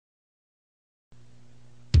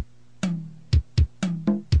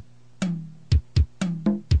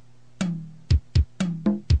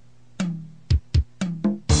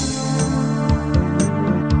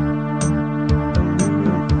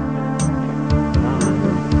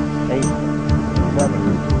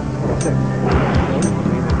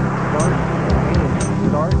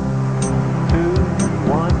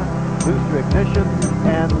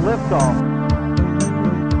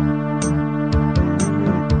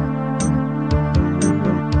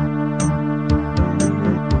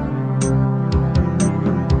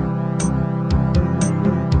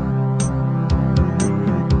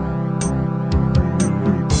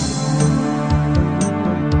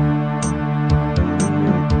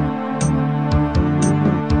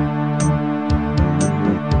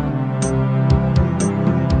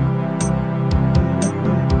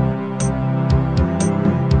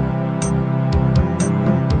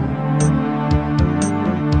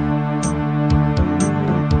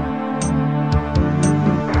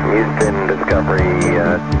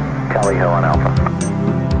Tally Hill on Alpha.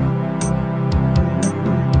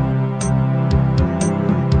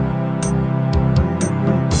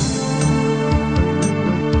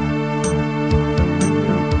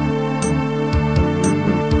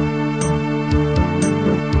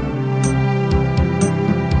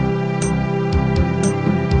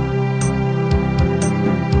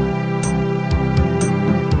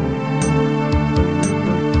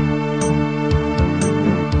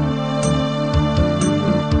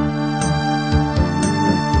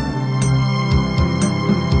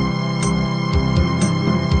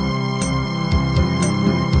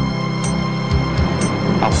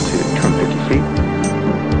 Altitude 250 feet.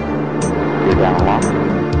 You're down aloft.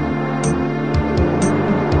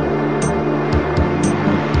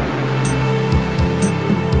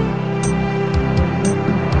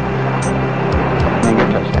 And gear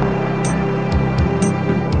touchdown.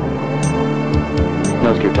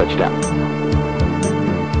 Nose gear touchdown.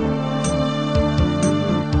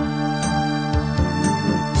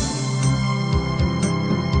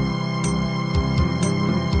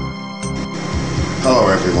 Hello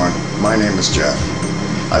everyone, my name is Jeff.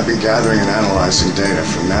 I've been gathering and analyzing data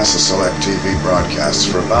from NASA Select TV broadcasts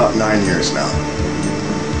for about 9 years now.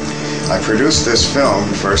 I produced this film,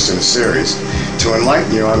 first in a series, to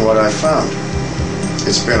enlighten you on what I found.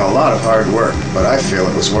 It's been a lot of hard work, but I feel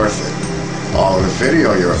it was worth it. All of the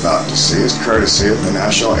video you're about to see is courtesy of the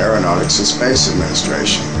National Aeronautics and Space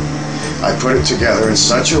Administration. I put it together in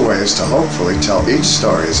such a way as to hopefully tell each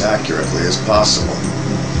story as accurately as possible.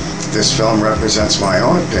 This film represents my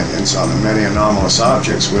own opinions on the many anomalous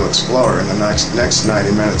objects we'll explore in the next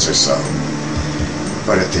 90 minutes or so.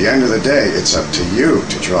 But at the end of the day, it's up to you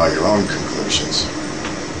to draw your own conclusions.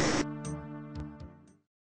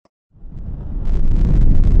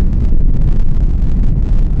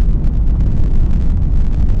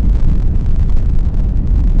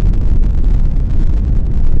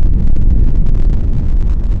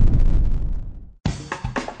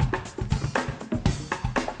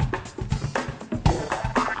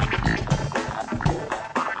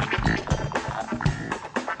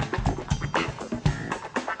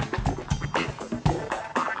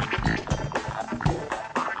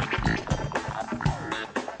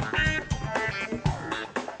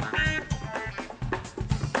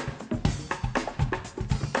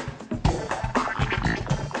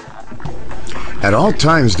 At all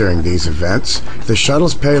times during these events, the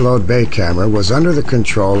shuttle's payload bay camera was under the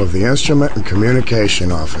control of the Instrument and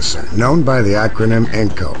Communication Officer, known by the acronym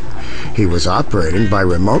INCO. He was operating by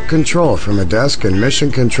remote control from a desk in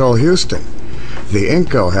Mission Control Houston. The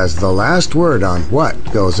INCO has the last word on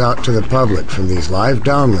what goes out to the public from these live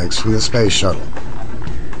downlinks from the space shuttle.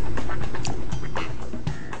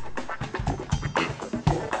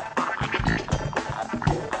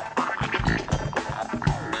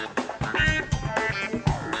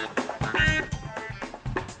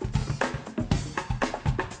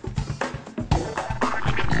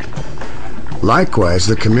 Likewise,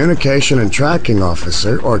 the Communication and Tracking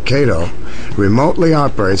Officer, or CATO, remotely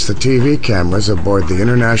operates the TV cameras aboard the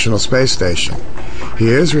International Space Station. He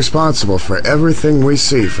is responsible for everything we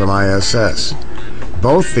see from ISS.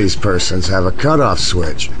 Both these persons have a cutoff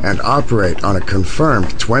switch and operate on a confirmed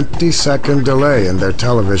 20-second delay in their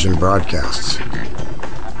television broadcasts.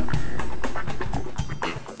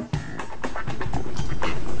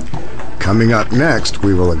 Coming up next,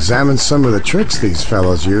 we will examine some of the tricks these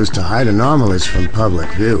fellows use to hide anomalies from public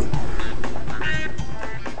view.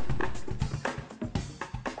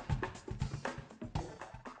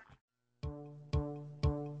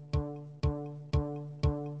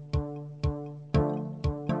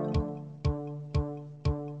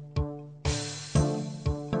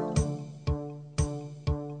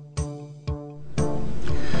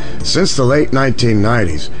 Since the late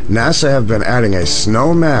 1990s, NASA have been adding a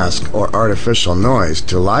snow mask or artificial noise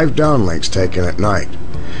to live downlinks taken at night.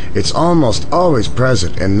 It's almost always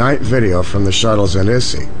present in night video from the shuttles and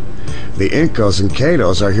ISSI. The INCOs and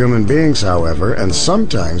CATOs are human beings, however, and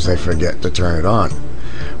sometimes they forget to turn it on.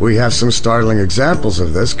 We have some startling examples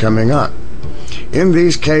of this coming up. In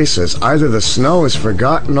these cases, either the snow is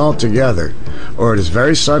forgotten altogether, or it is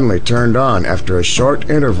very suddenly turned on after a short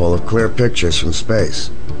interval of clear pictures from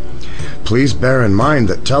space. Please bear in mind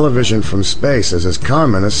that television from space is as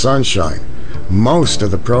common as sunshine. Most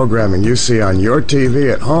of the programming you see on your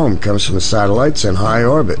TV at home comes from satellites in high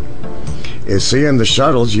orbit. ISSI and the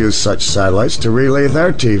shuttles use such satellites to relay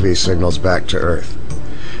their TV signals back to Earth.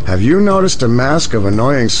 Have you noticed a mask of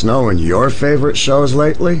annoying snow in your favorite shows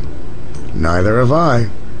lately? Neither have I.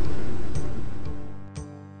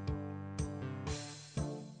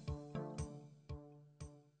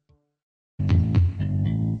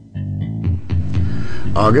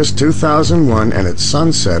 August 2001, and it's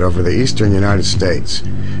sunset over the eastern United States.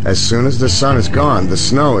 As soon as the sun is gone, the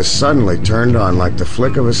snow is suddenly turned on like the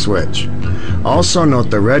flick of a switch. Also note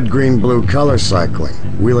the red, green, blue color cycling.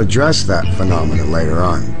 We'll address that phenomenon later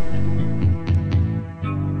on.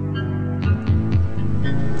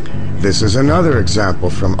 This is another example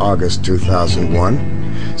from August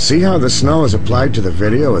 2001. See how the snow is applied to the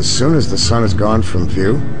video as soon as the sun is gone from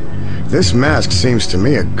view? This mask seems to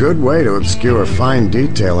me a good way to obscure fine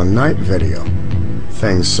detail in night video.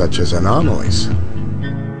 Things such as anomalies.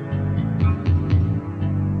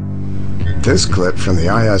 This clip from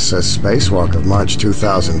the ISS spacewalk of March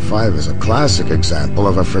 2005 is a classic example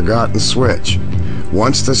of a forgotten switch.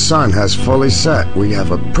 Once the sun has fully set, we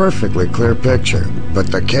have a perfectly clear picture,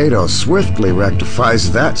 but the Cato swiftly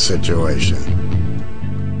rectifies that situation.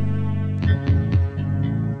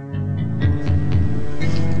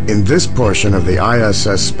 In this portion of the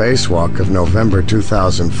ISS spacewalk of November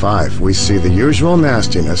 2005, we see the usual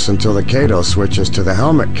nastiness until the Cato switches to the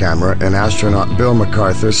helmet camera in astronaut Bill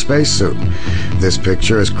MacArthur's spacesuit. This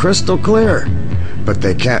picture is crystal clear, but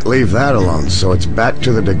they can't leave that alone, so it's back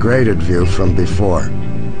to the degraded view from before.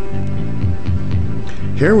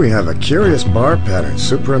 Here we have a curious bar pattern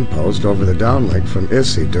superimposed over the downlink from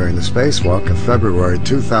ISI during the spacewalk of February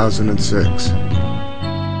 2006.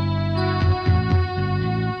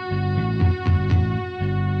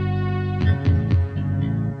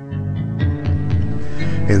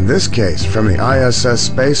 In this case, from the ISS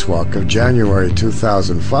spacewalk of January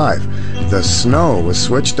 2005, the snow was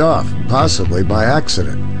switched off, possibly by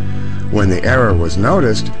accident. When the error was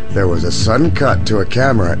noticed, there was a sudden cut to a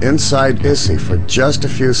camera inside ISI for just a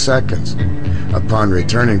few seconds. Upon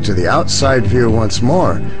returning to the outside view once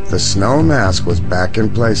more, the snow mask was back in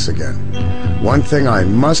place again. One thing I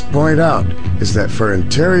must point out is that for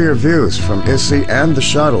interior views from ISI and the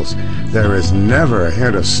shuttles, there is never a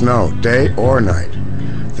hint of snow, day or night.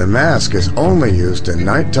 The mask is only used in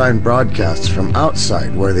nighttime broadcasts from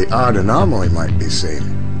outside where the odd anomaly might be seen.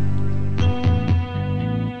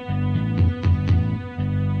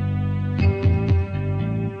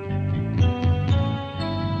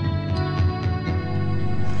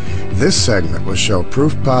 This segment will show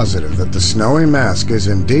proof positive that the snowy mask is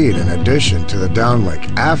indeed an addition to the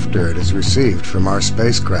downlink after it is received from our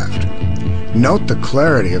spacecraft. Note the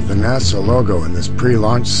clarity of the NASA logo in this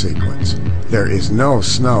pre-launch sequence. There is no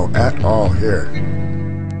snow at all here.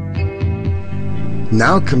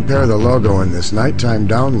 Now compare the logo in this nighttime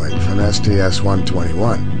downlink from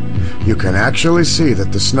STS-121. You can actually see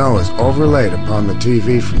that the snow is overlaid upon the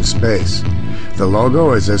TV from space. The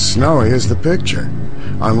logo is as snowy as the picture.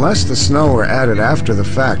 Unless the snow were added after the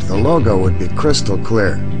fact, the logo would be crystal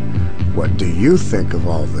clear. What do you think of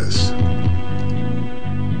all this?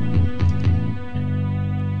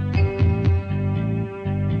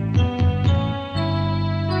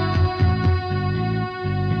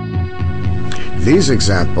 These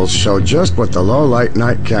examples show just what the low-light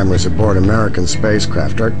night cameras aboard American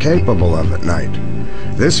spacecraft are capable of at night.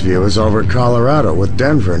 This view is over Colorado with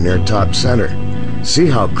Denver near top center. See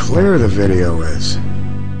how clear the video is.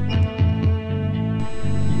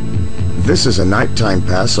 This is a nighttime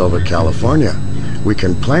pass over California. We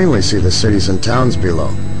can plainly see the cities and towns below.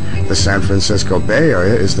 The San Francisco Bay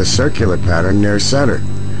Area is the circular pattern near center.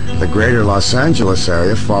 The greater Los Angeles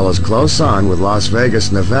area follows close on with Las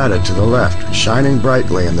Vegas, Nevada to the left, shining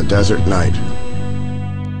brightly in the desert night.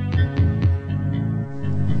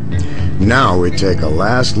 Now we take a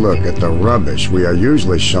last look at the rubbish we are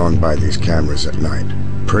usually shown by these cameras at night.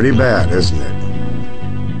 Pretty bad, isn't it?